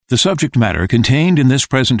The subject matter contained in this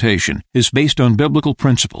presentation is based on biblical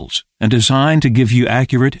principles and designed to give you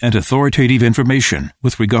accurate and authoritative information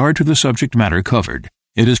with regard to the subject matter covered.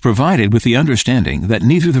 It is provided with the understanding that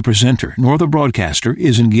neither the presenter nor the broadcaster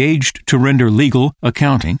is engaged to render legal,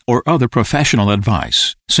 accounting, or other professional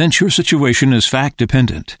advice. Since your situation is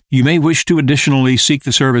fact-dependent, you may wish to additionally seek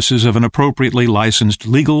the services of an appropriately licensed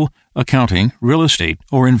legal, accounting, real estate,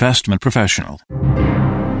 or investment professional.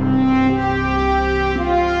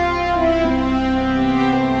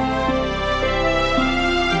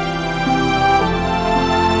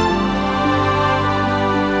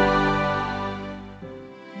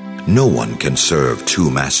 No one can serve two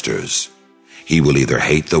masters. He will either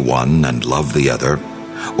hate the one and love the other,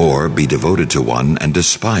 or be devoted to one and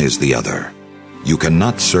despise the other. You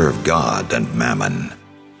cannot serve God and mammon.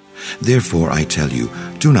 Therefore, I tell you,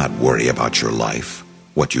 do not worry about your life,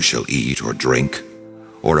 what you shall eat or drink,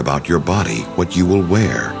 or about your body, what you will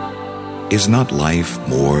wear. Is not life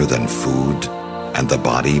more than food, and the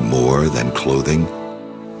body more than clothing?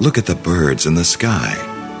 Look at the birds in the sky.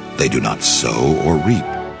 They do not sow or reap.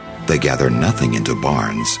 They gather nothing into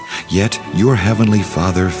barns, yet your heavenly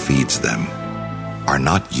Father feeds them. Are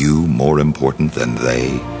not you more important than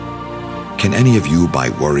they? Can any of you, by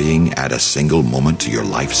worrying, add a single moment to your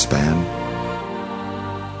lifespan?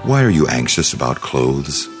 Why are you anxious about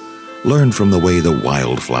clothes? Learn from the way the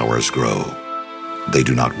wildflowers grow. They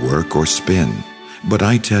do not work or spin, but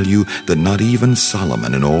I tell you that not even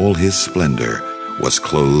Solomon in all his splendor was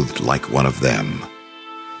clothed like one of them.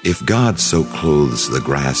 If God so clothes the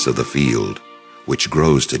grass of the field, which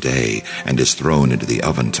grows today and is thrown into the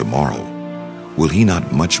oven tomorrow, will he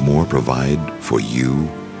not much more provide for you,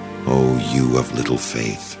 O you of little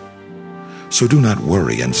faith? So do not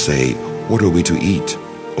worry and say, what are we to eat?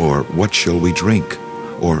 Or what shall we drink?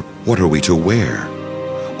 Or what are we to wear?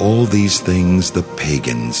 All these things the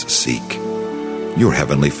pagans seek. Your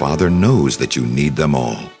heavenly Father knows that you need them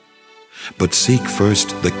all. But seek first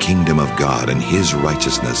the kingdom of God and his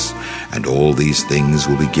righteousness, and all these things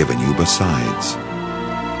will be given you besides.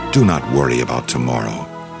 Do not worry about tomorrow.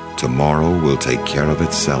 Tomorrow will take care of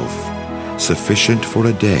itself. Sufficient for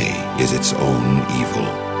a day is its own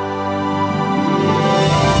evil.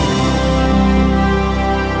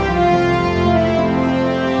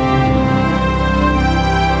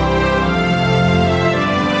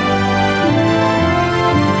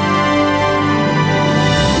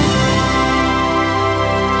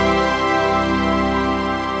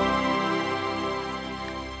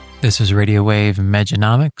 This is Radio Wave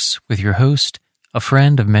Mejanomics with your host, a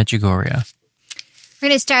friend of Medjugorje. We're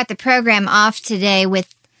going to start the program off today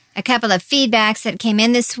with a couple of feedbacks that came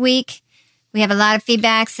in this week. We have a lot of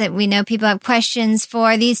feedbacks that we know people have questions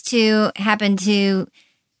for. These two happen to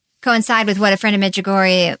coincide with what a friend of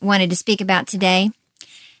Medjugorje wanted to speak about today.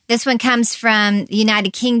 This one comes from the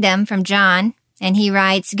United Kingdom, from John, and he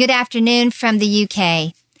writes, "Good afternoon from the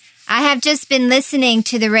UK. I have just been listening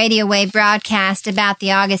to the Radio Wave broadcast about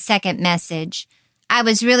the August 2nd message. I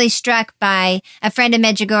was really struck by a friend of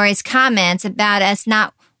Medjugorje's comments about us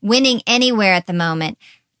not winning anywhere at the moment,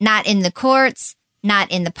 not in the courts, not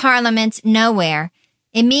in the parliaments, nowhere.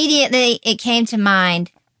 Immediately it came to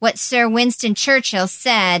mind what Sir Winston Churchill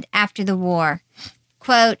said after the war.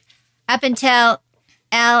 Quote, up until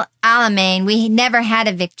El Alamein, we never had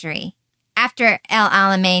a victory. After El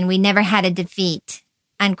Alamein, we never had a defeat.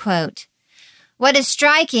 Unquote. What is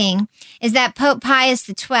striking is that Pope Pius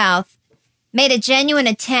XII made a genuine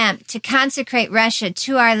attempt to consecrate Russia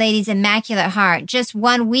to Our Lady's Immaculate Heart just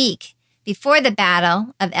 1 week before the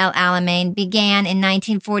Battle of El Alamein began in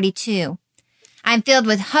 1942. I'm filled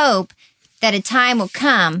with hope that a time will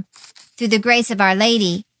come, through the grace of Our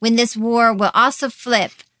Lady, when this war will also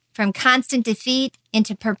flip from constant defeat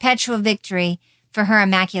into perpetual victory for her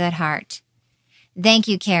Immaculate Heart. Thank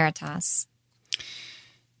you, Caritas."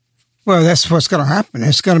 Well, that's what's going to happen.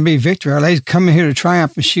 It's going to be victory. Our Lady's coming here to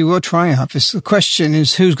triumph, and she will triumph. The question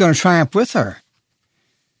is, who's going to triumph with her?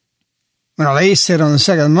 When Our Lady said on the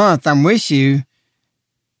 2nd of the month, I'm with you,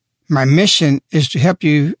 my mission is to help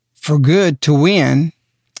you for good to win.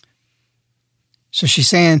 So she's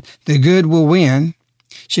saying the good will win.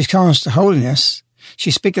 She's calling us to holiness.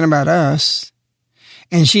 She's speaking about us.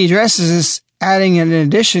 And she addresses us, adding an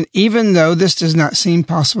addition, even though this does not seem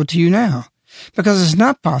possible to you now. Because it's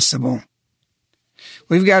not possible.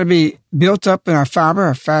 We've got to be built up in our fiber,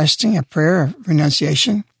 our fasting, our prayer, our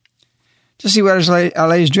renunciation, to see what Our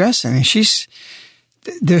Lady's dressing. And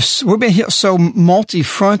we've been so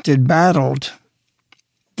multi-fronted, battled.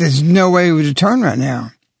 There's no way we would turn right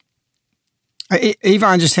now.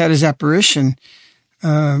 Yvonne just had his apparition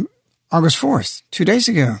August 4th, 2 days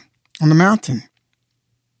ago, on the mountain.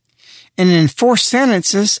 And in 4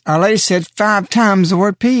 sentences, Our Lady said 5 times the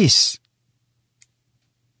word peace.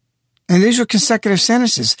 And these were consecutive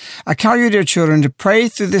sentences. I call you, dear children, to pray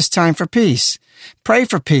through this time for peace. Pray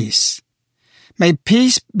for peace. May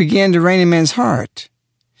peace begin to reign in man's heart.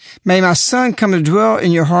 May my Son come to dwell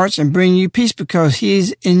in your hearts and bring you peace because he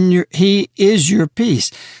is your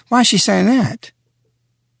peace. Why is she saying that?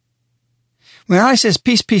 When Allah says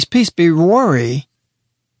peace, peace, peace, be wary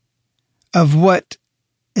of what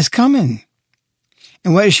is coming.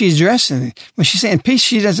 And what is she addressing? When she's saying peace,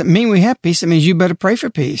 she doesn't mean we have peace. It means you better pray for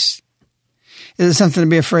peace. Is it something to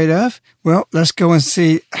be afraid of? Well, let's go and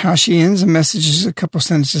see how she ends the messages a couple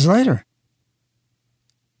sentences later.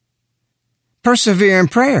 Persevere in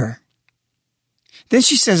prayer. Then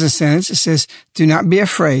she says a sentence. It says, do not be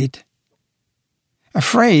afraid.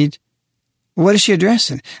 Afraid? What is she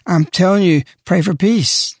addressing? I'm telling you, pray for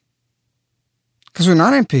peace. Because we're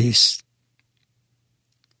not in peace.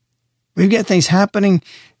 We've got things happening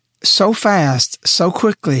so fast, so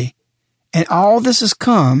quickly, and all this has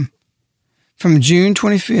come from June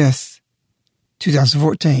 25th,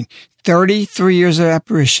 2014. 33 years of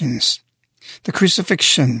apparitions. The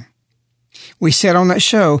crucifixion. We said on that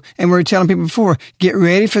show, and we were telling people before, get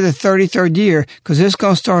ready for the 33rd year, because it's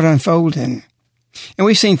going to start unfolding. And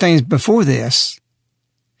we've seen things before this,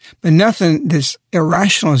 but nothing that's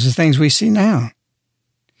irrational as the things we see now.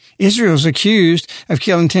 Israel's accused of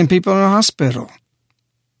killing 10 people in a hospital.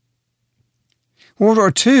 World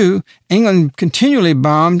War II, England continually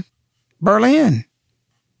bombed Berlin.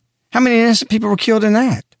 How many innocent people were killed in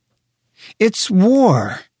that? It's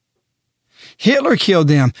war. Hitler killed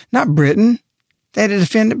them, not Britain. They had to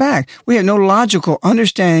defend it back. We have no logical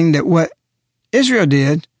understanding that what Israel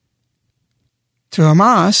did to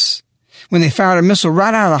Hamas when they fired a missile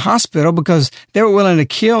right out of the hospital because they were willing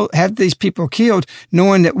to have these people killed,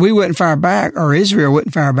 knowing that we wouldn't fire back or Israel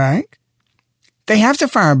wouldn't fire back. They have to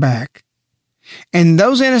fire back. And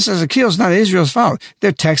those innocents are killed. It's not Israel's fault.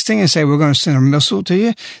 They're texting and say, we're going to send a missile to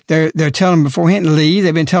you. They're telling them beforehand to leave.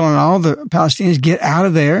 They've been telling all the Palestinians, get out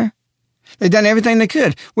of there. They've done everything they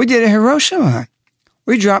could. We did at Hiroshima.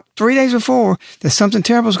 We dropped 3 days before that something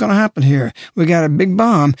terrible is going to happen here. We got a big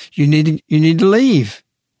bomb. You need to leave.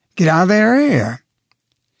 Get out of that area.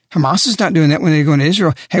 Hamas is not doing that when they're going to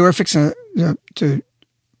Israel. Hey, we're fixing to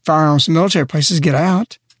fire on some military places. Get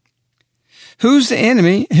out. Who's the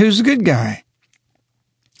enemy? Who's the good guy?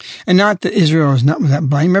 And not that Israel is not without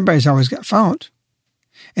blame. Everybody's always got fault.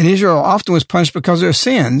 And Israel often was punished because of their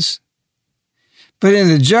sins. But in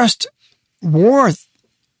the just war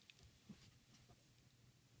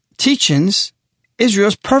teachings,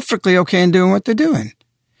 Israel's perfectly okay in doing what they're doing.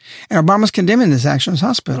 And Obama's condemning this action in his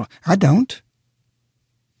hospital. I don't.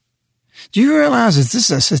 Do you realize that this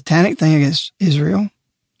is a satanic thing against Israel?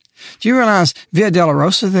 Do you realize Via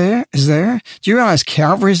Dolorosa is there? Do you realize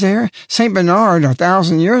Calvary's there? St. Bernard,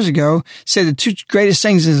 1,000 years ago, said the 2 greatest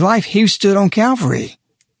things in his life, he stood on Calvary.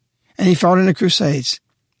 And he fought in the Crusades.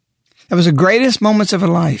 That was the greatest moments of his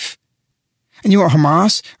life. And you want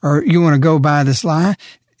Hamas, or you want to go by this lie?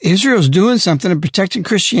 Israel's doing something to protecting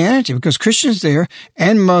Christianity because Christians there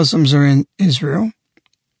and Muslims are in Israel.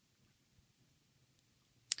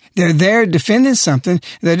 They're there defending something.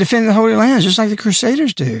 They're defending the Holy Land just like the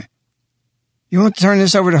Crusaders do. You want to turn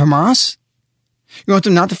this over to Hamas? You want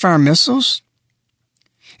them not to fire missiles?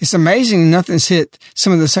 It's amazing nothing's hit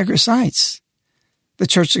some of the sacred sites. The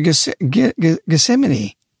Church of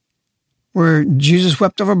Gethsemane, where Jesus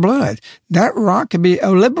wept over blood. That rock could be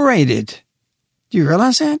liberated. Do you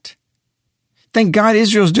realize that? Thank God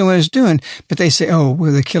Israel's doing what it's doing, but they say, oh,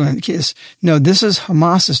 well, they're killing the kids. No, this is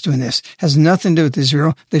Hamas that's doing this. It has nothing to do with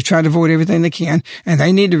Israel. They've tried to avoid everything they can, and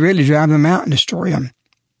they need to really drive them out and destroy them.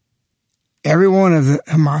 Every one of the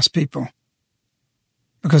Hamas people.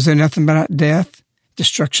 Because they're nothing but death,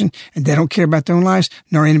 destruction, and they don't care about their own lives,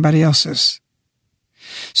 nor anybody else's.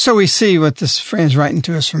 So we see what this friend's writing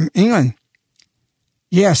to us from England.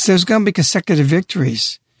 Yes, there's going to be consecutive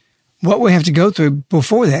victories. What we have to go through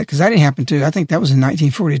before that, because that didn't happen I think that was in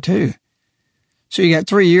 1942. So you got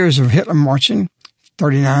 3 years of Hitler marching,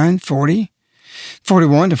 39, 40,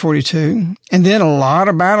 41 to 42, and then a lot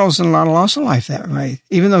of battles and a lot of loss of life that way.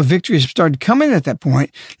 Even though victories started coming at that point,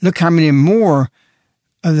 look how many more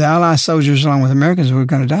of the Allied soldiers along with Americans were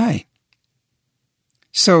going to die.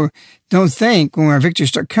 So don't think when our victories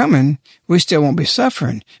start coming, we still won't be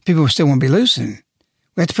suffering. People still won't be losing.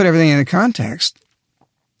 We have to put everything in the context.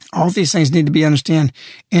 All these things need to be understood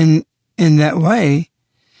in that way.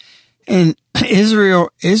 And Israel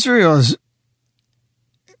is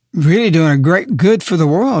really doing a great good for the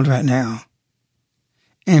world right now.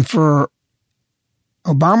 And for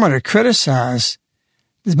Obama to criticize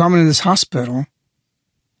this bombing of this hospital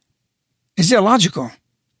is illogical.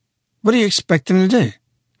 What do you expect them to do?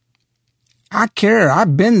 I care.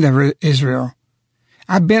 I've been to Israel.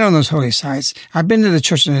 I've been on those holy sites. I've been to the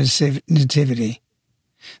Church of Nativity.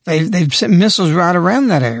 They've sent missiles right around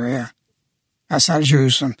that area outside of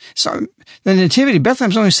Jerusalem. So the Nativity,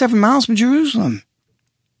 Bethlehem's only 7 miles from Jerusalem.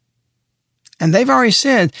 And they've already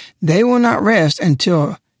said they will not rest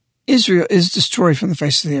until Israel is destroyed from the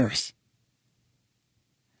face of the earth.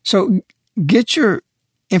 So get your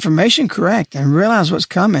information correct and realize what's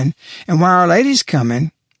coming and why Our Lady's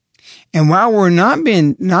coming. And while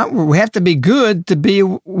we have to be good to be a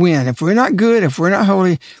win. If we're not good, if we're not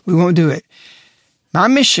holy, we won't do it. My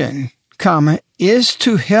mission, is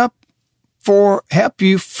to help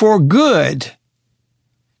you for good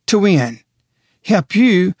to win. Help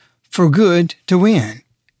you for good to win.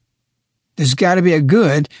 There's got to be a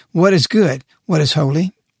good. What is good? What is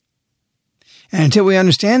holy? And until we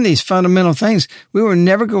understand these fundamental things, we will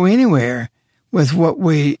never go anywhere with what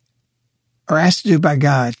we are asked to do by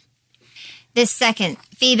God. This second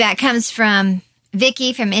feedback comes from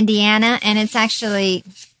Vicky from Indiana, and it's actually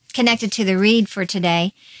connected to the read for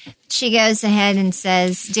today. She goes ahead and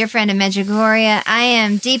says, Dear Friend of Medjugorje, I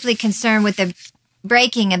am deeply concerned with the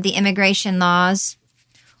breaking of the immigration laws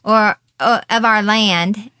of our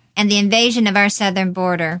land and the invasion of our southern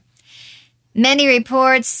border. Many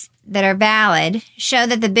reports that are valid show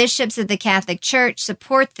that the bishops of the Catholic Church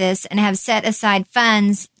support this and have set aside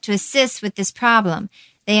funds to assist with this problem.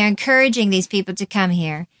 They are encouraging these people to come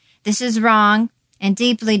here. This is wrong and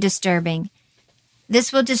deeply disturbing.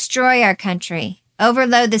 This will destroy our country,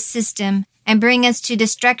 overload the system, and bring us to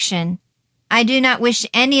destruction. I do not wish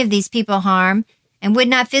any of these people harm and would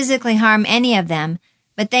not physically harm any of them,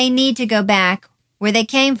 but they need to go back where they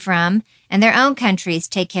came from and their own countries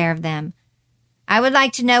take care of them. I would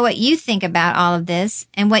like to know what you think about all of this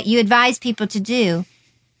and what you advise people to do.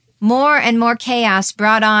 More and more chaos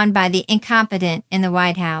brought on by the incompetent in the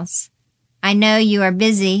White House. I know you are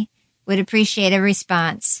busy, would appreciate a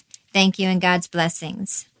response. Thank you and God's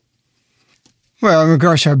blessings. Well, in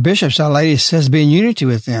regards to our bishops, Our Lady says be in unity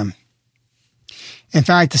with them. In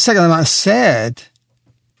fact, the second month said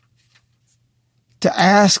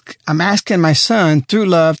I'm asking my Son through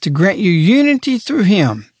love to grant you unity through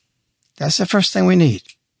him. That's the first thing we need.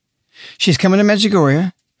 She's coming to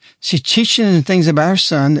Medjugorje. She's teaching things about her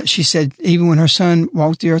son that she said even when her son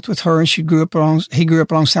walked the earth with her and he grew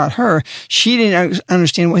up alongside her, she didn't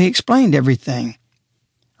understand what he explained everything.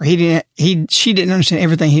 Or she didn't understand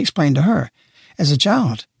everything he explained to her as a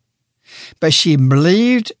child. But she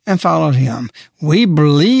believed and followed him. We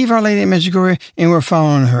believe Our Lady of Medjugorje and we're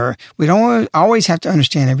following her. We don't always have to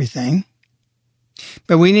understand everything.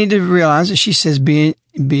 But we need to realize that she says be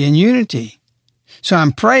in unity. So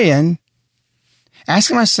I'm praying,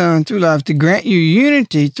 asking my Son through love to grant you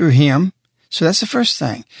unity through him. So that's the first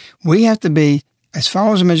thing. We have to be, as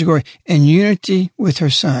followers of Medjugorje, in unity with her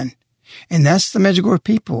Son. And that's the Medjugorje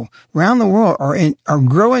people around the world are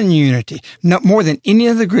growing in unity. Not more than any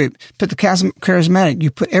other group. Put the charismatic,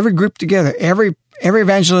 you put every group together, every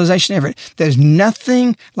evangelization effort. There's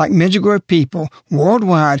nothing like Medjugorje people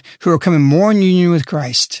worldwide who are coming more in union with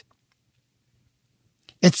Christ.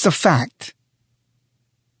 It's a fact.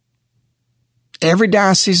 Every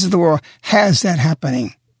diocese of the world has that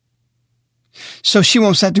happening. So she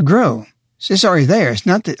wants that to grow. So it's already there. It's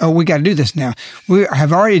not that, we got to do this now. We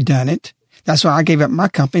have already done it. That's why I gave up my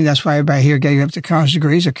company. That's why everybody here gave up their college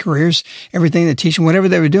degrees, their careers, everything, the teaching, whatever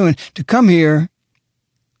they were doing, to come here,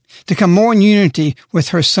 to come more in unity with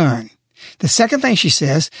her Son. The second thing she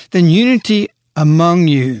says, then unity among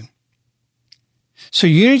you. So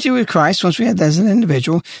unity with Christ, once we have that as an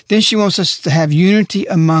individual, then she wants us to have unity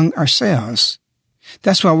among ourselves.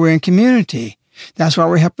 That's why we're in community. That's why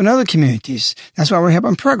we're helping other communities. That's why we're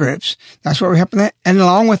helping prayer groups. That's why we're helping that. And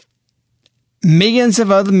along with millions of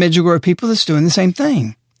other Medjugorje people that's doing the same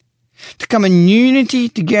thing. To come in unity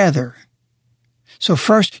together. So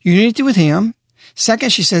first, unity with him.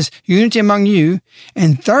 Second, she says, unity among you.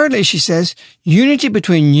 And thirdly, she says, unity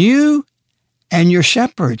between you and your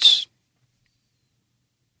shepherds.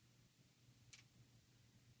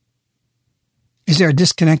 Is there a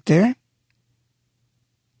disconnect there?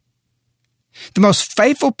 The most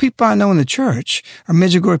faithful people I know in the church are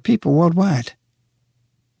Medjugorje people worldwide.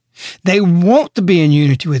 They want to be in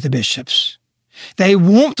unity with the bishops. They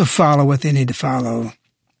want to follow what they need to follow.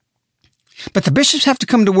 But the bishops have to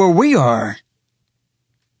come to where we are.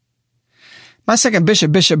 My second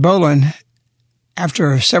bishop, Bishop Boland,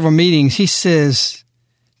 after several meetings, he says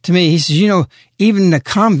to me, even the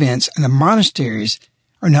convents and the monasteries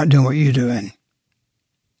are not doing what you're doing.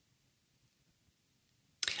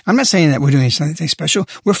 I'm not saying that we're doing something special.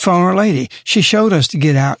 We're following Our Lady. She showed us to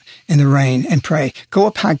get out in the rain and pray, go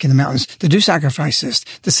up hike in the mountains, to do sacrifices,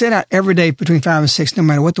 to sit out every day between 5 and 6, no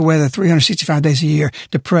matter what the weather, 365 days a year,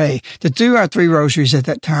 to pray, to do our 3 rosaries at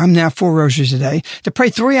that time, now 4 rosaries a day, to pray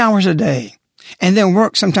 3 hours a day, and then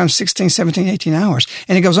work sometimes 16, 17, 18 hours.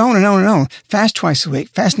 And it goes on and on and on. Fast twice a week,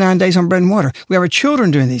 fast 9 days on bread and water. We have our children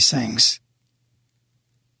doing these things.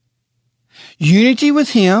 Unity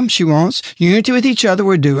with Him, she wants. Unity with each other,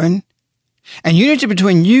 we're doing. And unity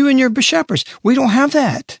between you and your bishoprics. We don't have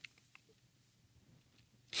that.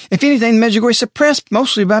 If anything, Medjugorje is suppressed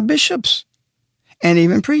mostly by bishops and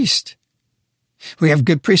even priests. We have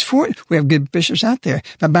good priests for it. We have good bishops out there.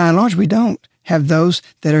 But by and large, we don't have those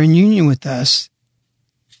that are in union with us.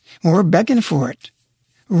 And we're begging for it.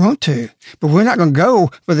 We want to. But we're not going to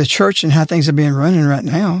go with the church and how things are being running right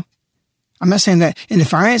now. I'm not saying that in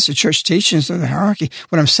defiance of church teachings or the hierarchy.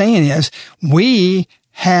 What I'm saying is we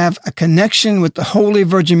have a connection with the Holy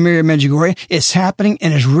Virgin Mary of Medjugorje. It's happening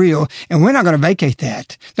and it's real, and we're not going to vacate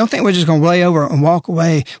that. Don't think we're just going to lay over and walk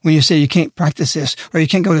away when you say you can't practice this or you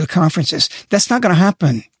can't go to the conferences. That's not going to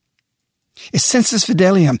happen. It's sensus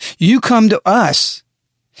fidelium. You come to us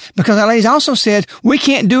because Our Lady also said we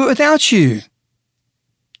can't do it without you.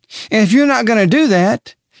 And if you're not going to do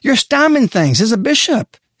that, you're stymieing things as a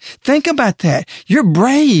bishop. Think about that. You're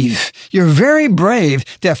brave. You're very brave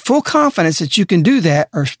to have full confidence that you can do that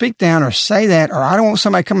or speak down or say that, or I don't want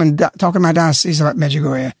somebody coming talking to my diocese about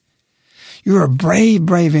Medjugorje. You're a brave,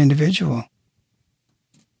 brave individual.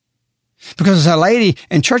 Because as Our Lady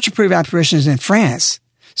in church-approved apparitions in France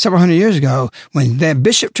several hundred years ago, when the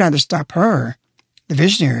bishop tried to stop her, the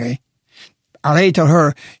visionary, Our Lady told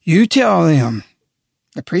her, you tell them,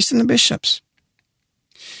 the priests and the bishops,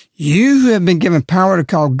 you who have been given power to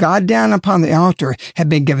call God down upon the altar have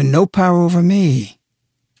been given no power over me.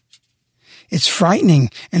 It's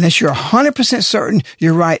frightening unless you're 100% certain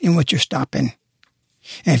you're right in what you're stopping.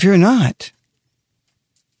 And if you're not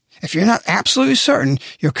absolutely certain,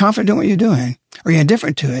 you're confident in what you're doing, or you're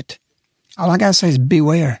indifferent to it, all I got to say is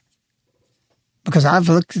beware. Because I've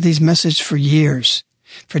looked at these messages for years,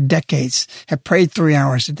 for decades, have prayed 3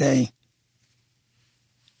 hours a day.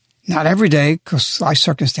 Not every day, because life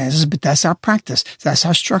circumstances, but that's our practice. That's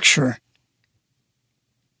our structure.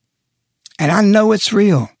 And I know it's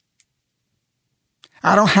real.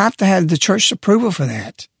 I don't have to have the church approval for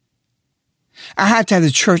that. I have to have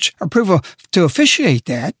the church approval to officiate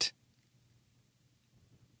that.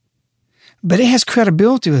 But it has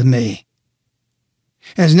credibility with me.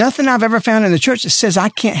 There's nothing I've ever found in the church that says I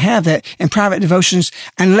can't have that in private devotions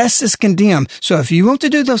unless it's condemned. So if you want to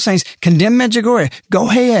do those things, condemn Medjugorje, go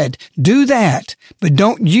ahead, do that. But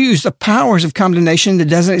don't use the powers of condemnation that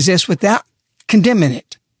doesn't exist without condemning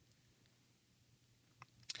it.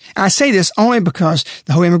 I say this only because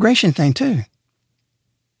the whole immigration thing too.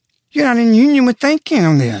 You're not in union with thinking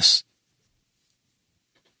on this.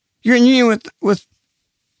 You're in union with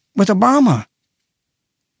Obama.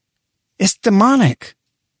 It's demonic.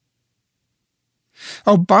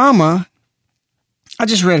 Obama, I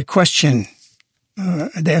just read a question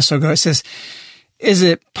a day or so ago. It says, is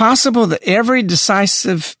it possible that every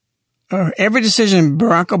decision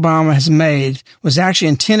Barack Obama has made was actually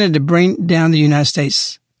intended to bring down the United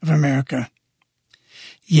States of America?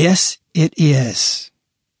 Yes, it is.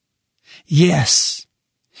 Yes.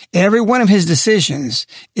 Every one of his decisions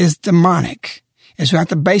is demonic. It's at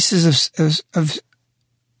the basis of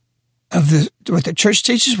what the church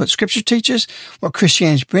teaches, what Scripture teaches, what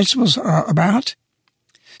Christianity principles are about.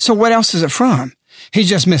 So what else is it from? He's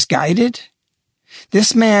just misguided.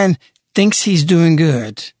 This man thinks he's doing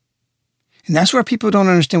good. And that's where people don't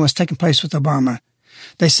understand what's taking place with Obama.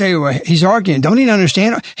 They say, well, he's arguing. Don't he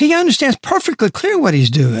understand? He understands perfectly clear what he's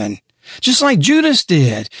doing. Just like Judas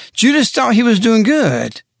did. Judas thought he was doing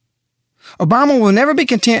good. Obama will never be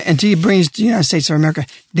content until he brings the United States of America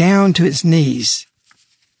down to its knees.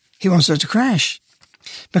 He wants it to crash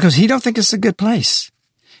because he don't think it's a good place.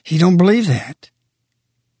 He don't believe that.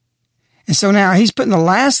 And so now he's putting the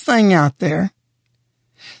last thing out there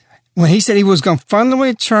when he said he was going to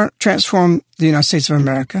fundamentally transform the United States of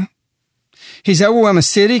America. He's overwhelming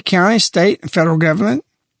city, county, state, and federal government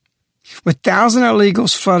with thousands of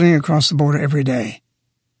illegals flooding across the border every day.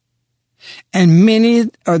 And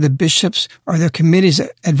many of the bishops or their committees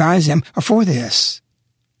that advise them are for this.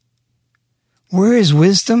 Where is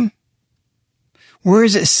wisdom? Where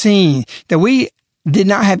is it seen that we did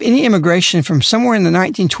not have any immigration from somewhere in the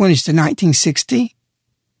 1920s to 1960?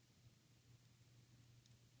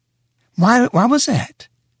 Why was that?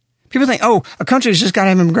 People think, oh, a country's just got to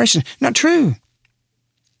have immigration. Not true.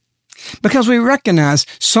 Because we recognize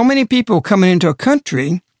so many people coming into a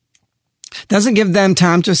country Doesn't give them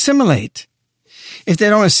time to assimilate. If they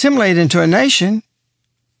don't assimilate into a nation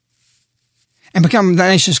and become the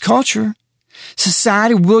nation's culture,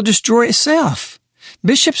 society will destroy itself.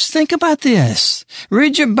 Bishops, think about this.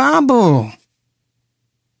 Read your Bible.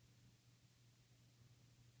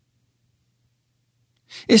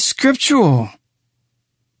 It's scriptural.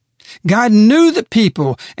 God knew that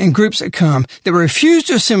people and groups that come that refused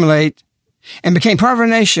to assimilate and became part of a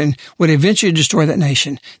nation would eventually destroy that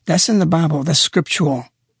nation. That's in the Bible. That's scriptural.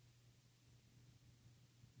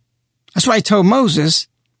 That's why he told Moses,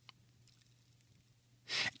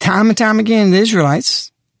 time and time again, the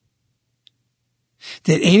Israelites,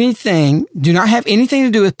 that do not have anything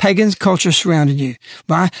to do with pagan culture surrounding you.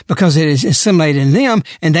 Why? Because it is assimilated in them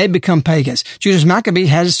and they become pagans. Judas Maccabee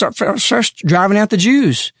had to start first driving out the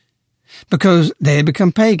Jews because they had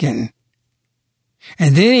become pagan.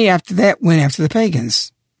 And then he, after that, went after the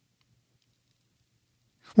pagans.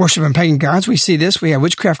 Worshiping pagan gods, we see this. We have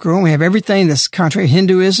witchcraft growing. We have everything that's contrary to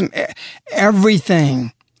Hinduism,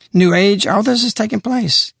 everything. New Age, all this is taking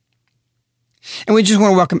place. And we just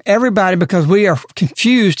want to welcome everybody because we are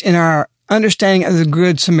confused in our understanding of the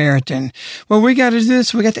Good Samaritan. Well, we got to do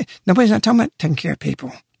this. Nobody's not talking about taking care of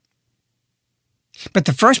people. But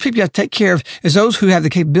the first people you have to take care of is those who have the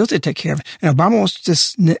capability to take care of it. And Obama wants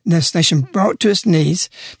this nation brought to its knees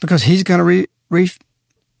because he's going to he's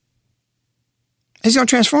going to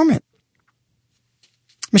transform it.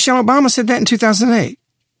 Michelle Obama said that in 2008.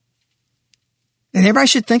 And everybody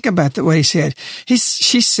should think about what he said.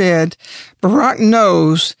 She said, Barack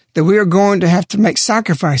knows that we are going to have to make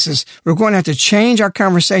sacrifices. We're going to have to change our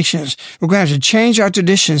conversations. We're going to have to change our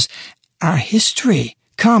traditions, our history,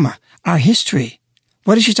 our history.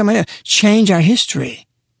 What is she talking about? Change our history.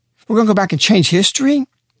 We're going to go back and change history?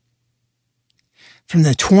 From the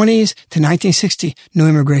 20s to 1960, no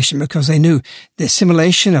immigration because they knew the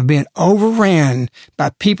assimilation of being overran by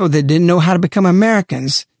people that didn't know how to become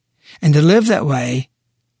Americans and to live that way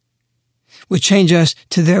would change us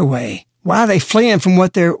to their way. Why are they fleeing from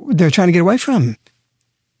what they're trying to get away from?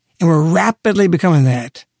 And we're rapidly becoming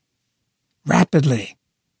that. Rapidly.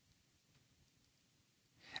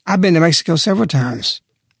 I've been to Mexico several times.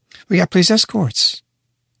 We got police escorts.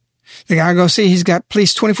 The guy I go see, he's got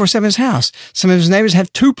police 24/7 in his house. Some of his neighbors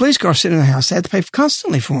have 2 police cars sitting in the house. They have to pay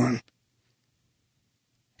constantly for them.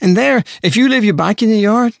 And there, if you leave your bike in the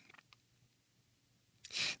yard,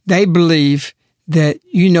 they believe that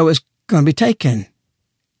you know it's going to be taken.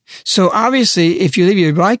 So obviously, if you leave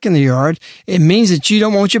your bike in the yard, it means that you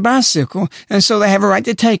don't want your bicycle, and so they have a right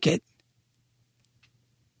to take it.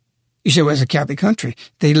 You say, well, it's a Catholic country.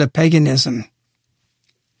 They live paganism.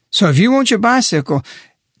 So if you want your bicycle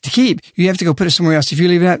to keep, you have to go put it somewhere else. If you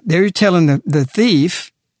leave it out there, you're telling the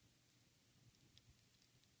thief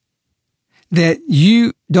that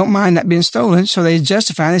you don't mind that being stolen, so they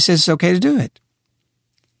justify it. They say it's okay to do it.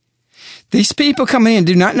 These people coming in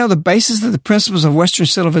do not know the basis of the principles of Western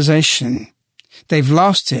civilization. They've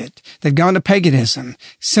lost it. They've gone to paganism.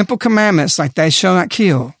 Simple commandments like they shall not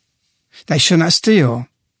kill, they shall not steal,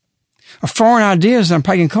 are foreign ideas in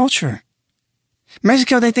pagan culture.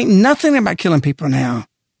 Mexico, they think nothing about killing people now.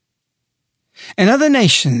 And other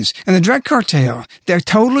nations and the drug cartel, they're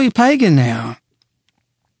totally pagan now.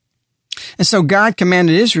 And so God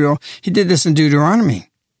commanded Israel, he did this in Deuteronomy.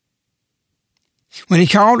 When he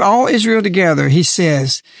called all Israel together, he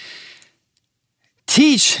says,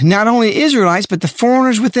 teach not only Israelites, but the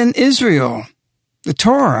foreigners within Israel, the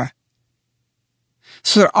Torah,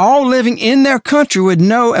 so that all living in their country would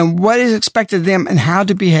know and what is expected of them and how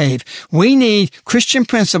to behave. We need Christian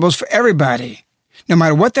principles for everybody, no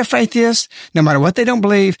matter what their faith is, no matter what they don't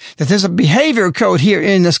believe, that there's a behavior code here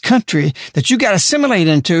in this country that you got to assimilate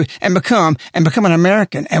into and become an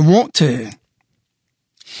American and want to.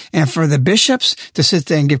 And for the bishops to sit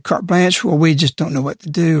there and give carte blanche, well, we just don't know what to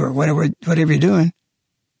do or whatever you're doing.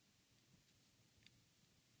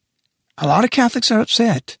 A lot of Catholics are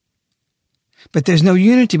upset, but there's no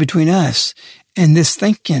unity between us and this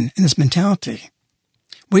thinking and this mentality.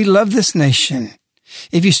 We love this nation.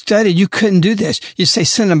 If you studied, you couldn't do this. You'd say,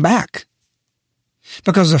 send them back.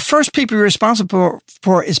 Because the first people you're responsible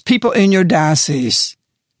for is people in your diocese.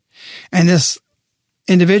 And this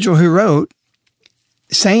individual who wrote,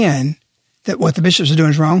 saying that what the bishops are doing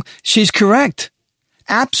is wrong, she's correct.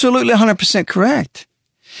 Absolutely 100% correct.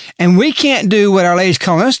 And we can't do what Our Lady's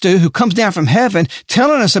calling us to, who comes down from heaven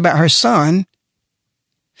telling us about her son,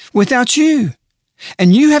 without you.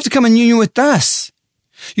 And you have to come in union with us.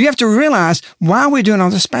 You have to realize why we're doing all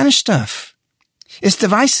this Spanish stuff. It's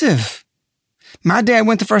divisive. My dad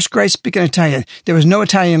went to first grade speaking Italian. There was no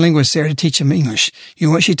Italian linguist there to teach him English. You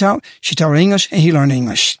know what she taught? She taught English, and he learned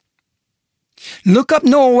English. Look up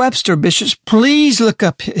Noah Webster, bishops. Please look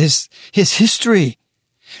up his history.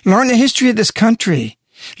 Learn the history of this country.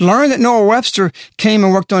 Learn that Noah Webster came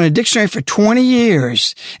and worked on a dictionary for 20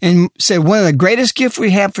 years and said one of the greatest gifts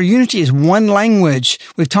we have for unity is one language.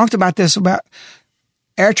 We've talked about this, about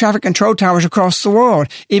air traffic control towers across the world.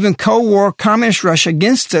 Even Cold War communist Russia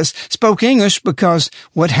against us spoke English, because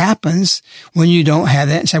what happens when you don't have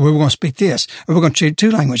that and say, well, we're going to speak this, or we're going to treat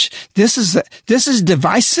two languages. This is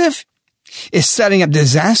divisive. It's setting up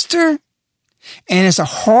disaster. And it's a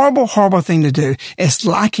horrible, horrible thing to do. It's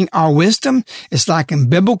lacking our wisdom. It's lacking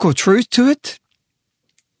biblical truth to it.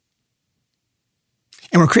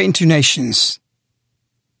 And we're creating two nations.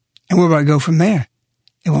 And we're about to go from there.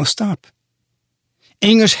 It won't stop.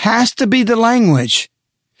 English has to be the language.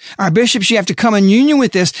 Our bishops, you have to come in union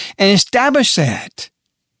with this and establish that.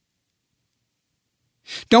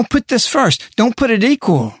 Don't put this first. Don't put it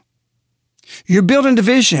equal. You're building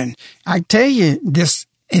division. I tell you this,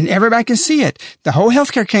 and everybody can see it. The whole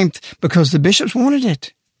healthcare came because the bishops wanted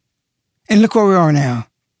it. And look where we are now.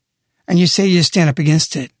 And you say you stand up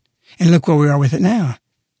against it. And look where we are with it now.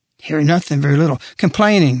 Hearing nothing, very little.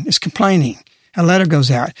 Complaining. It's complaining. A letter goes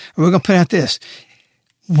out. And we're going to put out this.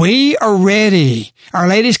 We are ready. Our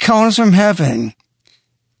Lady's calling us from heaven.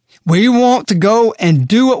 We want to go and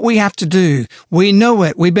do what we have to do. We know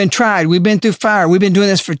it. We've been tried. We've been through fire. We've been doing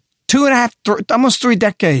this for 2.5, almost 3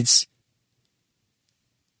 decades.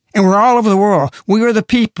 And we're all over the world. We are the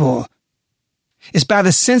people. It's by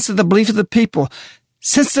the sense of the belief of the people.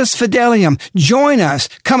 Sensus fidelium. Join us.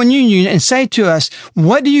 Come in union and say to us,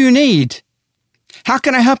 what do you need? How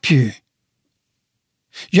can I help you?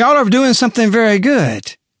 Y'all are doing something very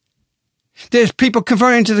good. There's people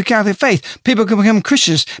converting to the Catholic faith. People can become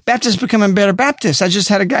Christians. Baptists becoming better Baptists. I just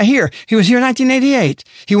had a guy here. He was here in 1988.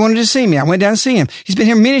 He wanted to see me. I went down to see him. He's been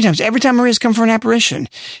here many times. Every time Maria's come for an apparition.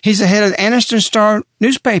 He's the head of the Anniston Star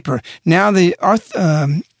newspaper. Now I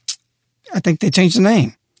think they changed the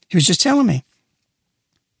name. He was just telling me.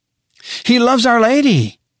 He loves Our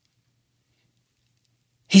Lady.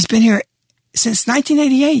 He's been here since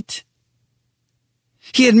 1988.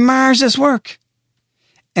 He admires this work.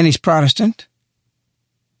 And he's Protestant.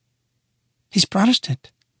 He's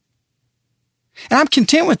Protestant. And I'm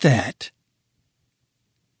content with that.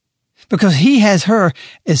 Because he has her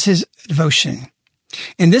as his devotion.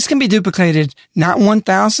 And this can be duplicated not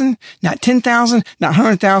 1,000, not 10,000, not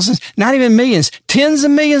 100,000, not even millions, tens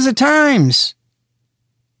of millions of times.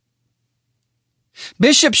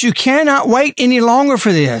 Bishops, you cannot wait any longer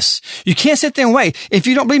for this. You can't sit there and wait. If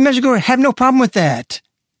you don't believe Medjugorje, have no problem with that.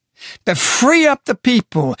 But free up the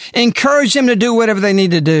people. Encourage them to do whatever they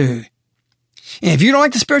need to do. And if you don't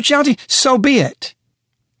like the spirituality, so be it.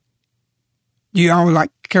 You all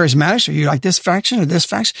like charismatics, or you like this faction or this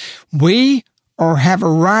faction. We have a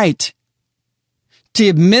right to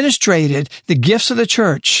administrate the gifts of the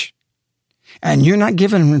church. And you're not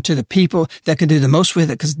giving them to the people that can do the most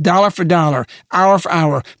with it, because dollar for dollar, hour for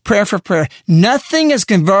hour, prayer for prayer, nothing is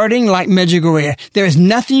converting like Medjugorje. There is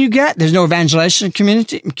nothing you got. There's no evangelization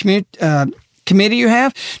committee you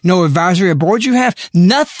have, no advisory board you have.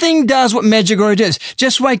 Nothing does what Medjugorje does.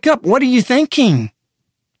 Just wake up. What are you thinking?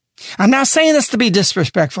 I'm not saying this to be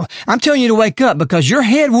disrespectful. I'm telling you to wake up, because your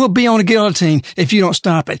head will be on a guillotine if you don't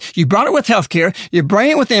stop it. You brought it with healthcare. You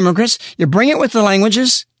bring it with immigrants. You bring it with the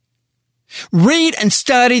languages. Read and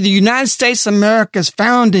study the United States of America's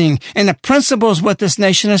founding and the principles what this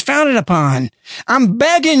nation is founded upon. I'm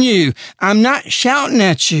begging you. I'm not shouting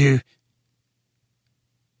at you.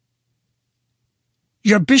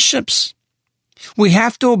 Your bishops, we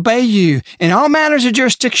have to obey you in all matters of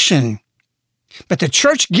jurisdiction. But the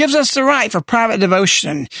church gives us the right for private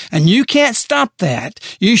devotion, and you can't stop that.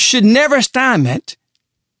 You should never stymie it.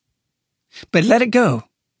 But let it go.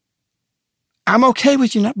 I'm okay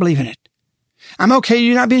with you not believing it. I'm okay with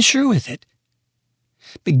you not being sure with it.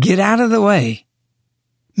 But get out of the way.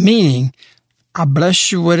 Meaning, I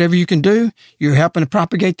bless you, whatever you can do. You're helping to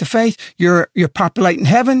propagate the faith. You're populating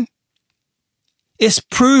heaven. It's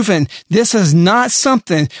proven this is not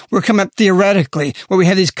something we're coming up theoretically where we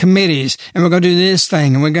have these committees and we're going to do this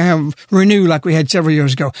thing and we're going to have renew like we had several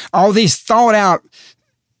years ago. All these thought out,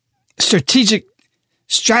 strategized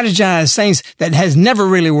things that has never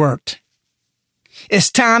really worked.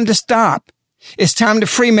 It's time to stop. It's time to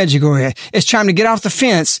free Medjugorje. It's time to get off the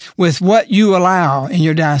fence with what you allow in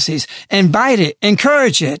your diocese. Invite it.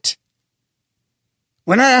 Encourage it.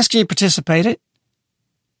 We're not asking you to participate in it.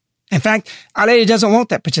 In fact, Our Lady doesn't want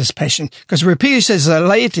that participation, because repeatedly says the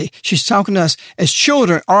laity, she's talking to us as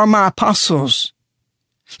children are my apostles.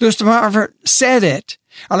 Louis de Montfort said it.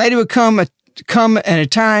 Our Lady would come come at a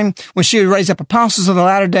time when she would raise up apostles of the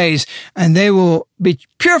latter days, and they will be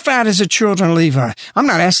purified as the children of Levi. I'm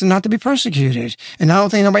not asking not to be persecuted. And I don't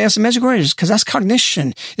think nobody else in Medjugorje is, because that's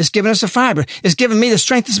cognition. It's giving us the fiber. It's giving me the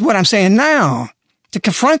strength. This is what I'm saying now, to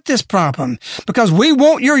confront this problem, because we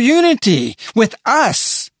want your unity with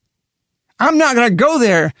us. I'm not going to go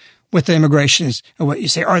there with the immigrations or what you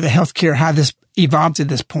say, or the healthcare, how this evolved to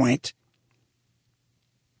this point.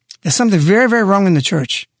 There's something very, very wrong in the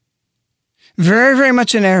church. Very, very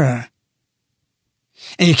much in error.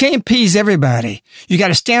 And you can't appease everybody. You got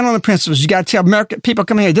to stand on the principles. You got to tell America, people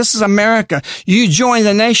come here, this is America. You join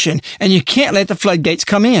the nation, and you can't let the floodgates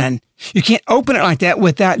come in. You can't open it like that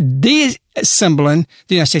without de-assembling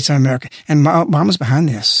the United States of America. And Obama's behind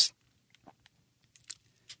this.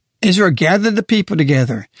 Israel gathered the people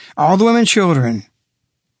together, all the women and children.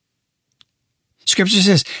 Scripture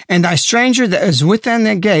says, and thy stranger that is within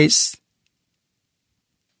their gates,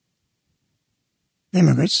 the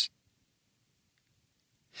immigrants,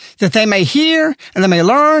 that they may hear and they may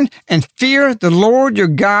learn and fear the Lord your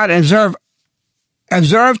God and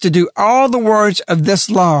observe to do all the words of this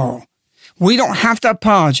law. We don't have to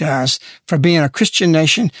apologize for being a Christian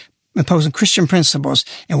nation, imposing Christian principles,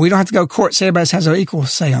 and we don't have to go to court, say everybody has an equal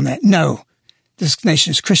say on that. No, this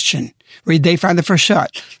nation is Christian. Read They Find the First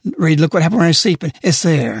Shot. Read Look What Happened When I Was Sleeping. It's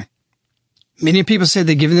there. Many people say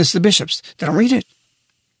they're giving this to the bishops. They don't read it.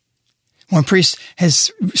 One priest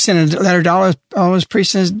has sent a letter to all his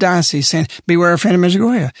priests in his diocese saying, beware of Friend of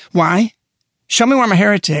Medjugorje. Why? Show me where I'm a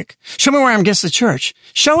heretic. Show me where I'm against the church.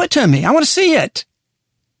 Show it to me. I want to see it.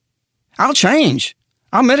 I'll change.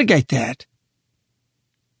 I'll mitigate that.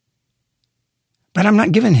 But I'm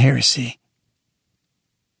not giving heresy.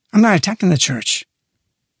 I'm not attacking the church.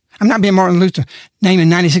 I'm not being Martin Luther, naming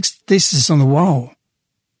 96 theses on the wall.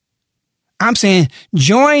 I'm saying,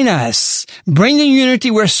 join us. Bring the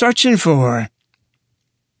unity we're searching for.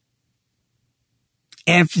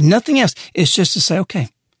 And if nothing else, it's just to say, okay,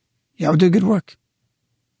 y'all do good work.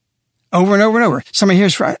 Over and over and over. Somebody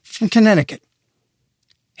here's from Connecticut.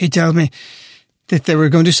 He tells me that they were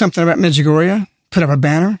going to do something about Medjugorje, put up a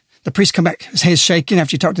banner. The priest come back, his head's shaking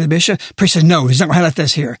after you talk to the bishop. The priest said, no, he's not going to let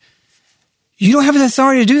this here. You don't have the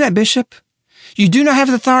authority to do that, bishop. You do not have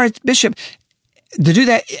the authority, bishop, to do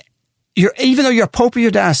that. Even though you're a pope of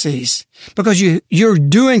your diocese, because you're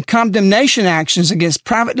doing condemnation actions against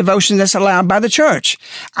private devotion that's allowed by the church.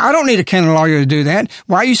 I don't need a canon lawyer to do that.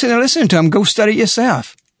 Why are you sitting there listening to them? Go study it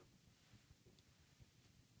yourself.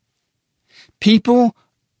 People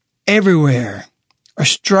everywhere are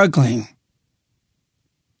struggling.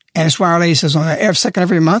 And that's why Our Lady says on every second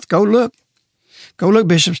every month, go look,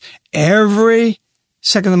 bishops. Every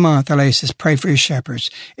second of the month, Our Lady says, pray for your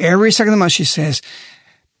shepherds. Every second of the month, she says,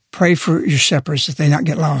 pray for your shepherds that they not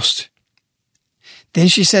get lost. Then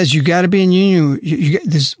she says, you got to be in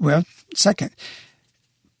union. Second,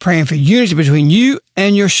 praying for unity between you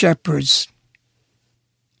and your shepherds.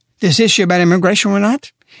 This issue about immigration or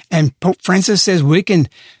not, and Pope Francis says we can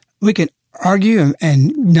argue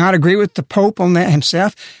and not agree with the Pope on that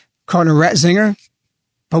himself. Cardinal Ratzinger,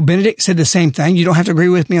 Pope Benedict said the same thing. You don't have to agree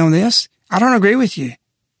with me on this. I don't agree with you.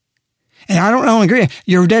 And I don't only agree.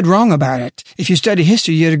 You're dead wrong about it. If you study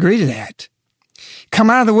history, you'd agree to that. Come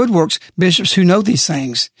out of the woodworks, bishops who know these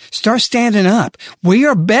things. Start standing up. We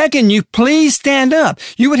are begging you, please stand up.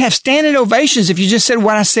 You would have standing ovations if you just said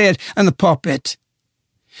what I said in the pulpit.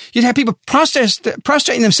 You'd have people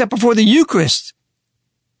prostrating themselves before the Eucharist.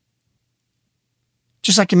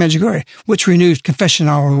 Just like in Medjugorje, which renewed confession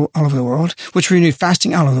all over the world, which renewed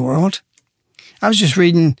fasting all over the world. I was just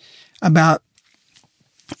reading about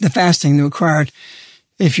the fasting that required,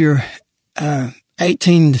 if you're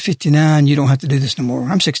 18 to 59, you don't have to do this no more.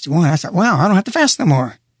 I'm 61. I thought, wow, I don't have to fast no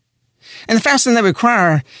more. And the fasting they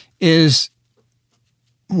require is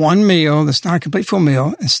one meal that's not a complete full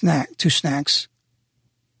meal and two snacks.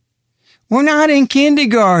 We're not in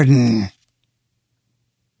kindergarten.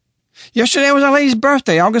 Yesterday was Our Lady's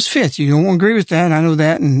birthday, August 5th. You don't agree with that. I know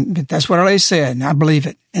that, but that's what Our Lady said, and I believe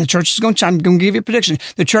it. And the church is going to, I'm going to give you a prediction.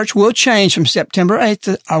 The church will change from September 8th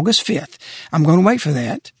to August 5th. I'm going to wait for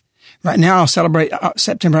that. Right now, I'll celebrate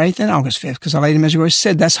September 8th and August 5th because Our Lady of Medjugorje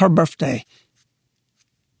said that's her birthday.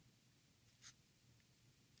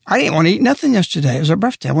 I didn't want to eat nothing yesterday. It was her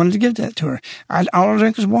birthday. I wanted to give that to her. All I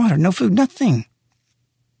drank was water, no food, nothing.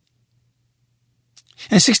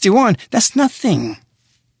 And 61, that's nothing.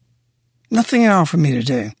 Nothing at all for me to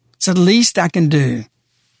do. It's the least I can do.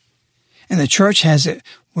 And the church has it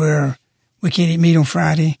where we can't eat meat on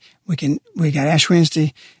Friday. We got Ash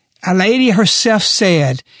Wednesday. Our Lady herself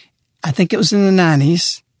said, I think it was in the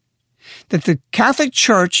 90s, that the Catholic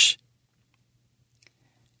Church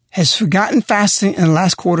has forgotten fasting in the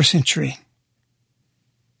last quarter century.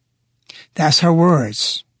 That's her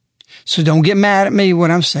words. So don't get mad at me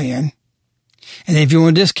what I'm saying. And if you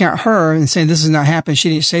want to discount her and say this is not happening, she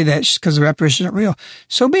didn't say that because the reparations aren't real,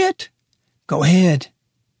 so be it. Go ahead.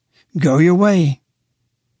 Go your way.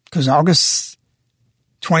 Because August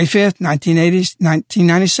 25th,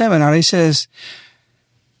 1997, already says,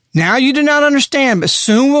 now you do not understand, but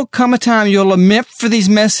soon will come a time you'll lament for these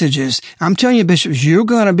messages. I'm telling you, bishops, you're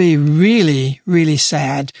going to be really, really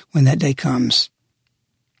sad when that day comes.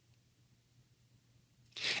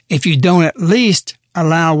 If you don't at least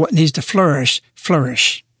allow what needs to flourish.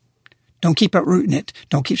 Don't keep uprooting it.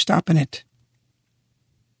 Don't keep stopping it.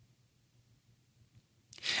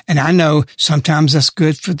 And I know sometimes that's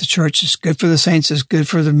good for the church. It's good for the saints. It's good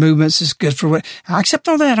for the movements. It's good for what. I accept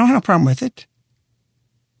all that. I don't have a problem with it.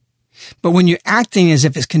 But when you're acting as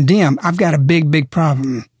if it's condemned, I've got a big, big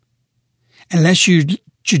problem. Unless you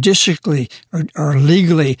judicially or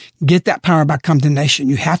legally get that power by condemnation,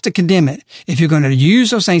 you have to condemn it. If you're going to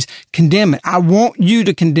use those things, condemn it. I want you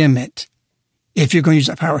to condemn it if you're going to use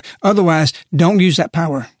that power. Otherwise, don't use that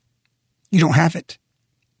power. You don't have it.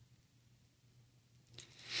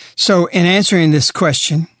 So in answering this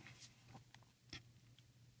question,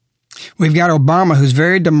 we've got Obama, who's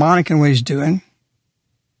very demonic in what he's doing.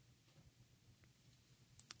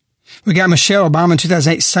 We got Michelle Obama in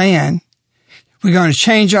 2008 saying, we're going to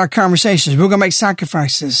change our conversations. We're going to make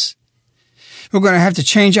sacrifices. We're going to have to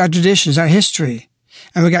change our traditions, our history.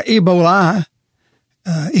 And we got Ebola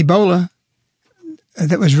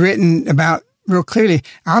that was written about real clearly.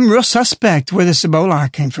 I'm real suspect where this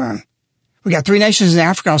Ebola came from. We got 3 nations in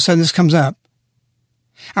Africa. All of a sudden this comes up.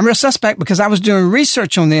 I'm real suspect because I was doing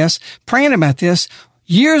research on this, praying about this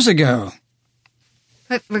years ago.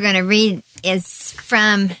 What we're going to read is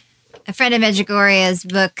from a Friend of Medjugorje's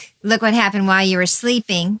book, Look What Happened While You Were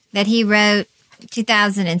Sleeping, that he wrote in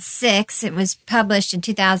 2006. It was published in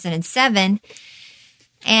 2007.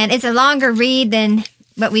 And it's a longer read than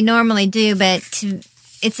what we normally do, but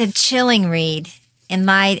it's a chilling read in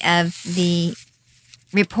light of the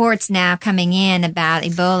reports now coming in about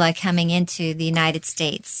Ebola coming into the United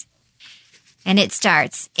States. And it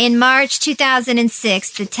starts. In March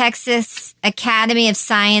 2006, the Texas Academy of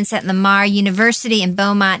Science at Lamar University in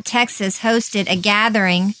Beaumont, Texas, hosted a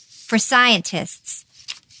gathering for scientists.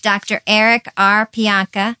 Dr. Eric R.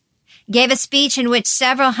 Pianka gave a speech in which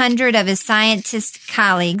several hundred of his scientist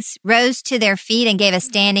colleagues rose to their feet and gave a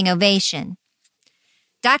standing ovation.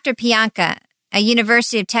 Dr. Pianka, a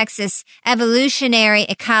University of Texas evolutionary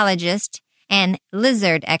ecologist and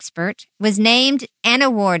lizard expert, was named and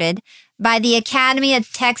awarded by the Academy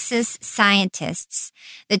of Texas Scientists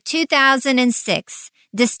the 2006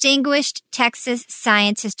 Distinguished Texas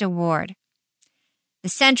Scientist Award. The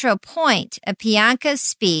central point of Pianka's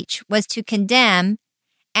speech was to condemn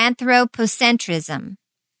anthropocentrism.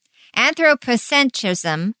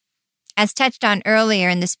 Anthropocentrism, as touched on earlier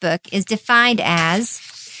in this book, is defined as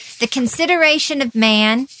the consideration of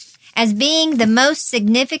man as being the most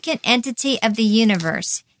significant entity of the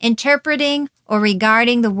universe, interpreting or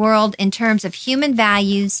regarding the world in terms of human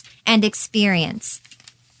values and experience.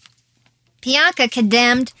 Pianka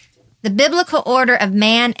condemned the biblical order of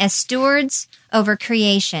man as stewards over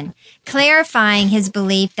creation, clarifying his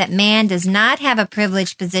belief that man does not have a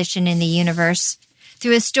privileged position in the universe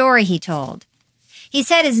through a story he told. He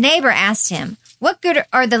said his neighbor asked him, "What good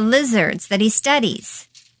are the lizards that he studies?"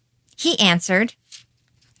 He answered,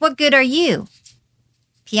 "What good are you?"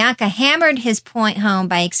 Pianka hammered his point home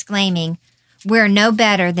by exclaiming, "We're no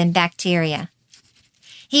better than bacteria."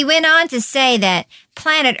 He went on to say that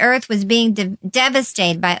planet Earth was being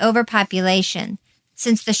devastated by overpopulation.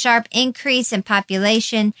 Since the sharp increase in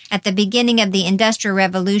population at the beginning of the Industrial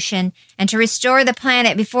Revolution, and to restore the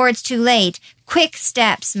planet before it's too late, quick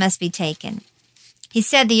steps must be taken. He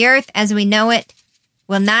said the Earth as we know it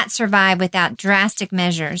will not survive without drastic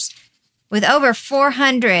measures. With over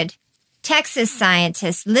 400 Texas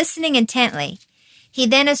scientists listening intently, he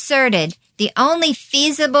then asserted the only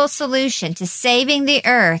feasible solution to saving the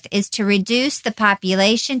Earth is to reduce the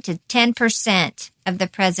population to 10% of the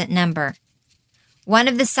present number. One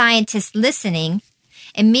of the scientists listening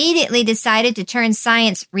immediately decided to turn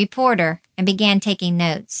science reporter and began taking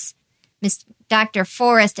notes. Dr.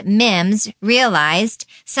 Forrest Mims realized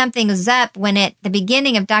something was up when at the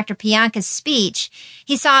beginning of Dr. Pianka's speech,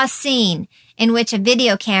 he saw a scene in which a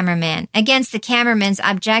video cameraman, against the cameraman's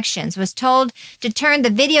objections, was told to turn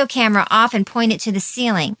the video camera off and point it to the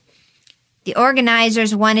ceiling. The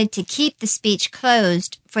organizers wanted to keep the speech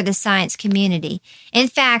closed for the science community. In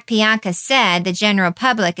fact, Pianka said the general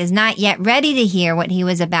public is not yet ready to hear what he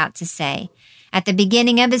was about to say. At the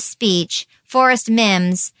beginning of his speech, Forrest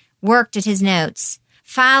Mims worked at his notes.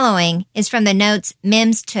 Following is from the notes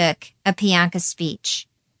Mims took of Pianka's speech.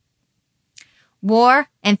 War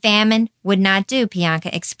and famine would not do,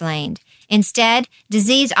 Pianka explained. Instead,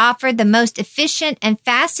 disease offered the most efficient and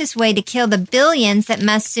fastest way to kill the billions that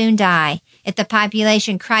must soon die if the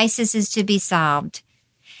population crisis is to be solved.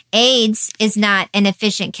 AIDS is not an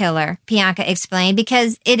efficient killer, Pianka explained,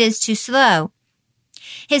 because it is too slow.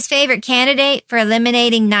 His favorite candidate for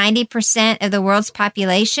eliminating 90% of the world's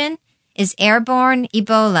population is airborne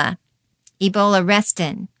Ebola, Ebola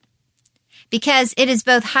restin, because it is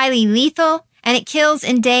both highly lethal and it kills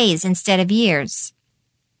in days instead of years.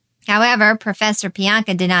 However, Professor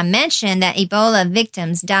Pianka did not mention that Ebola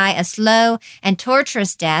victims die a slow and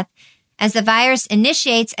torturous death as the virus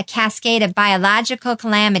initiates a cascade of biological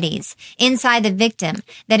calamities inside the victim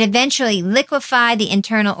that eventually liquefy the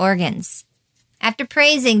internal organs. After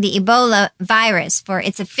praising the Ebola virus for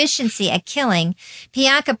its efficiency at killing,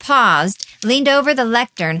 Pianka paused, leaned over the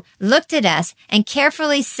lectern, looked at us, and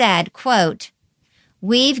carefully said, quote,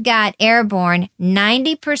 "We've got airborne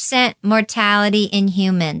 90% mortality in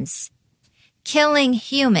humans. Killing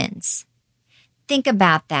humans. Think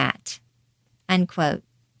about that." Unquote.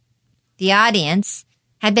 The audience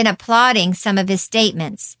had been applauding some of his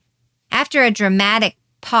statements. After a dramatic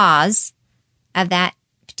pause of that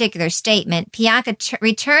particular statement, Pianka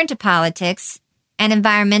returned to politics and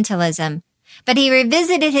environmentalism, but he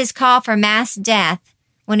revisited his call for mass death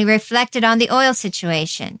when he reflected on the oil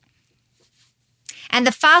situation. "And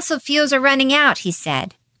the fossil fuels are running out," he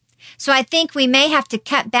said. "So I think we may have to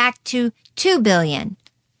cut back to 2 billion,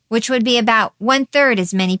 which would be about 1/3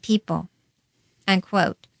 as many people."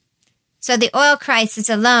 Unquote. So the oil crisis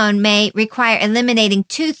alone may require eliminating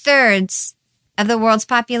 2/3 of the world's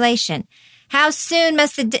population. How soon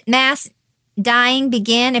must the mass dying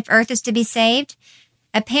begin if Earth is to be saved?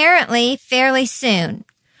 Apparently fairly soon,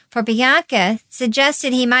 for Pianka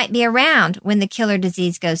suggested he might be around when the killer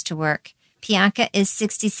disease goes to work. Pianka is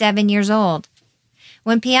 67 years old.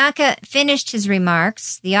 When Pianka finished his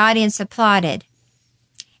remarks, the audience applauded.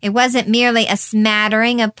 It wasn't merely a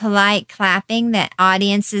smattering of polite clapping that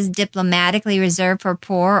audiences diplomatically reserve for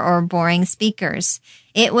poor or boring speakers.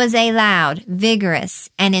 It was a loud, vigorous,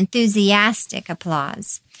 and enthusiastic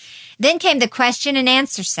applause. Then came the question and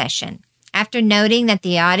answer session. After noting that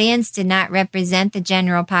the audience did not represent the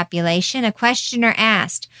general population, a questioner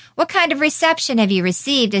asked, "What kind of reception have you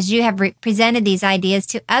received as you have presented these ideas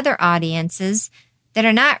to other audiences that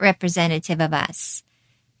are not representative of us?"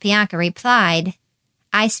 Pianka replied,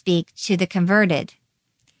 "I speak to the converted."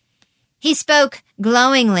 He spoke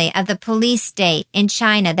glowingly of the police state in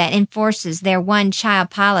China that enforces their one-child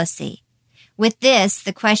policy. With this,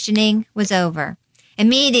 the questioning was over.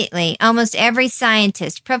 Immediately, almost every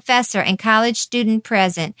scientist, professor, and college student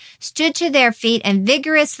present stood to their feet and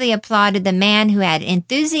vigorously applauded the man who had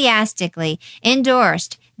enthusiastically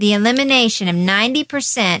endorsed the elimination of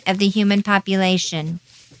 90% of the human population.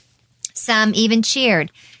 Some even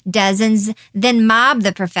cheered. Dozens then mobbed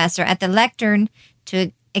the professor at the lectern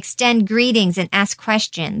to extend greetings and ask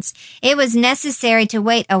questions. It was necessary to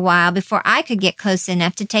wait a while before I could get close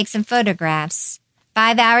enough to take some photographs.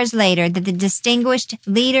 5 hours later, the distinguished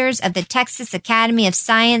leaders of the Texas Academy of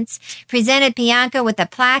Science presented Pianka with a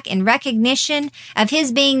plaque in recognition of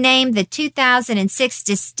his being named the 2006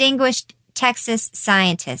 Distinguished Texas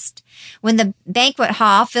Scientist. When the banquet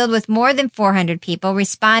hall, filled with more than 400 people,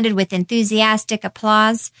 responded with enthusiastic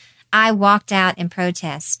applause, I walked out in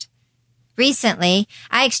protest. Recently,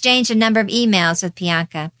 I exchanged a number of emails with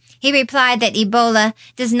Pianka. He replied that Ebola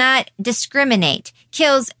does not discriminate,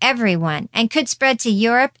 kills everyone, and could spread to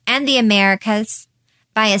Europe and the Americas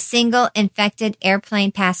by a single infected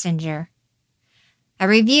airplane passenger. A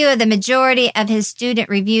review of the majority of his student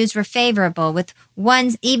reviews were favorable, with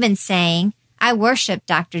one even saying, "I worship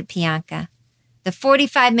Dr. Pianka." The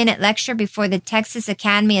 45-minute lecture before the Texas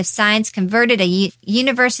Academy of Science converted a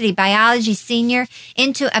university biology senior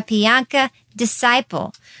into a Pianka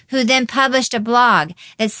disciple, who then published a blog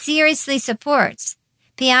that seriously supports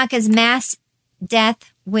Pianka's mass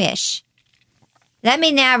death wish. Let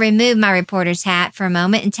me now remove my reporter's hat for a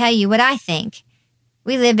moment and tell you what I think.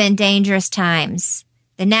 We live in dangerous times.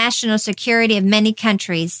 The national security of many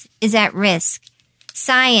countries is at risk.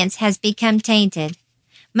 Science has become tainted.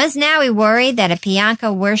 Must now we worry that a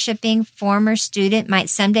Pianka-worshipping former student might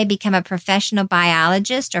someday become a professional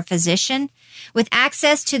biologist or physician with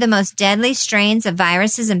access to the most deadly strains of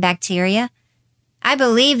viruses and bacteria? I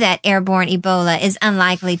believe that airborne Ebola is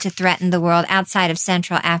unlikely to threaten the world outside of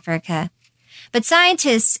Central Africa. But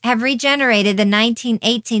scientists have regenerated the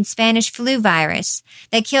 1918 Spanish flu virus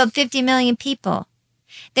that killed 50 million people.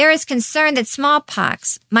 There is concern that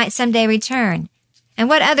smallpox might someday return. And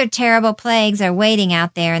what other terrible plagues are waiting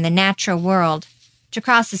out there in the natural world to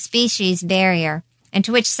cross the species barrier and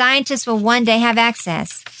to which scientists will one day have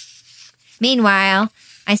access? Meanwhile,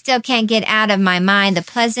 I still can't get out of my mind the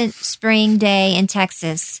pleasant spring day in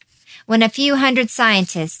Texas when a few hundred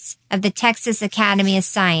scientists of the Texas Academy of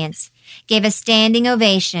Science gave a standing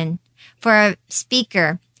ovation for a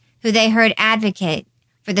speaker who they heard advocate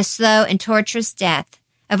for the slow and torturous death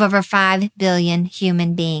of over 5 billion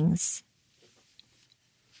human beings.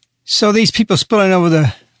 So these people spilling over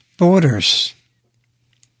the borders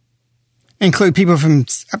include people from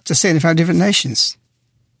up to 75 different nations.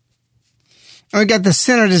 And we got the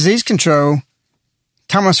Center of Disease Control,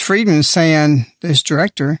 Thomas Friedman, saying, this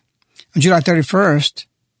director, on July 31st,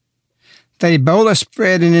 that Ebola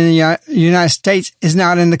spread in the United States is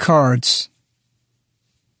not in the cards.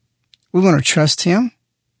 We want to trust him.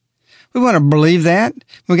 We want to believe that.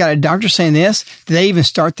 We got a doctor saying this. Did they even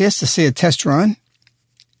start this to see a test run?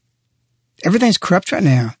 Everything's corrupt right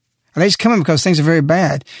now. Are they just coming because things are very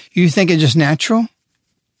bad? You think it's just natural?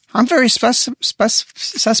 I'm very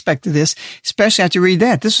suspect of this, especially after you read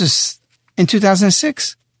that. This was in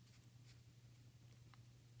 2006.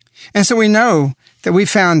 And so we know that we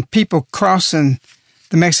found people crossing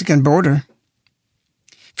the Mexican border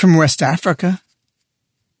from West Africa.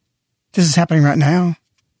 This is happening right now.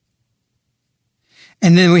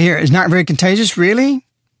 And then we hear it's not very contagious, really?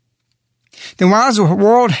 Then why does the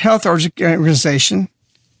World Health Organization,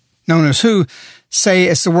 known as WHO, say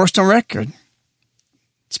it's the worst on record?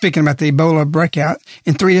 Speaking about the Ebola breakout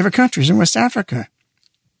in 3 different countries in West Africa.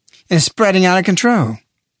 And it's spreading out of control.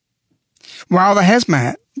 While the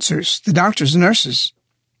hazmat, the doctors and nurses,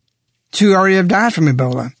 2 already have died from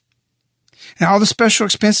Ebola. And all the special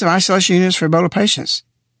expensive isolation units for Ebola patients.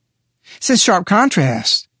 It's in sharp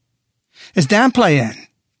contrast. It's downplaying.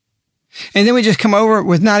 And then we just come over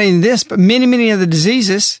with not even this, but many, many of the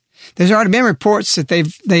diseases. There's already been reports that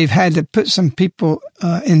they've had to put some people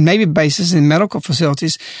in maybe bases in medical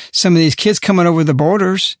facilities. Some of these kids coming over the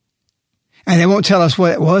borders, and they won't tell us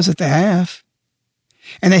what it was that they have.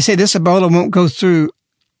 And they say this Ebola won't go through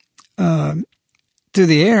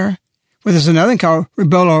the air. Well, there's another thing called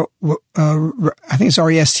Ebola. I think it's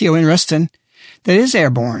RESTON, Reston, that is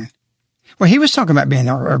airborne. Well, he was talking about being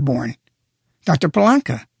airborne, Dr.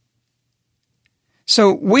 Polanka.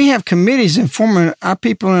 So we have committees informing our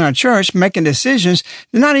people in our church, making decisions.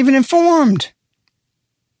 They're not even informed.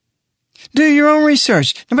 Do your own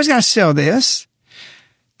research. Nobody's got to sell this.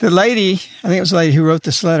 The lady, I think it was the lady who wrote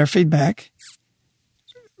this letter, feedback.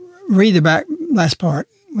 Read the last part,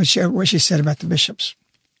 what she said about the bishops.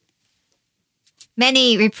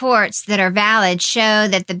 Many reports that are valid show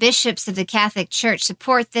that the bishops of the Catholic Church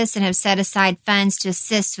support this and have set aside funds to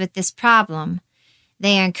assist with this problem.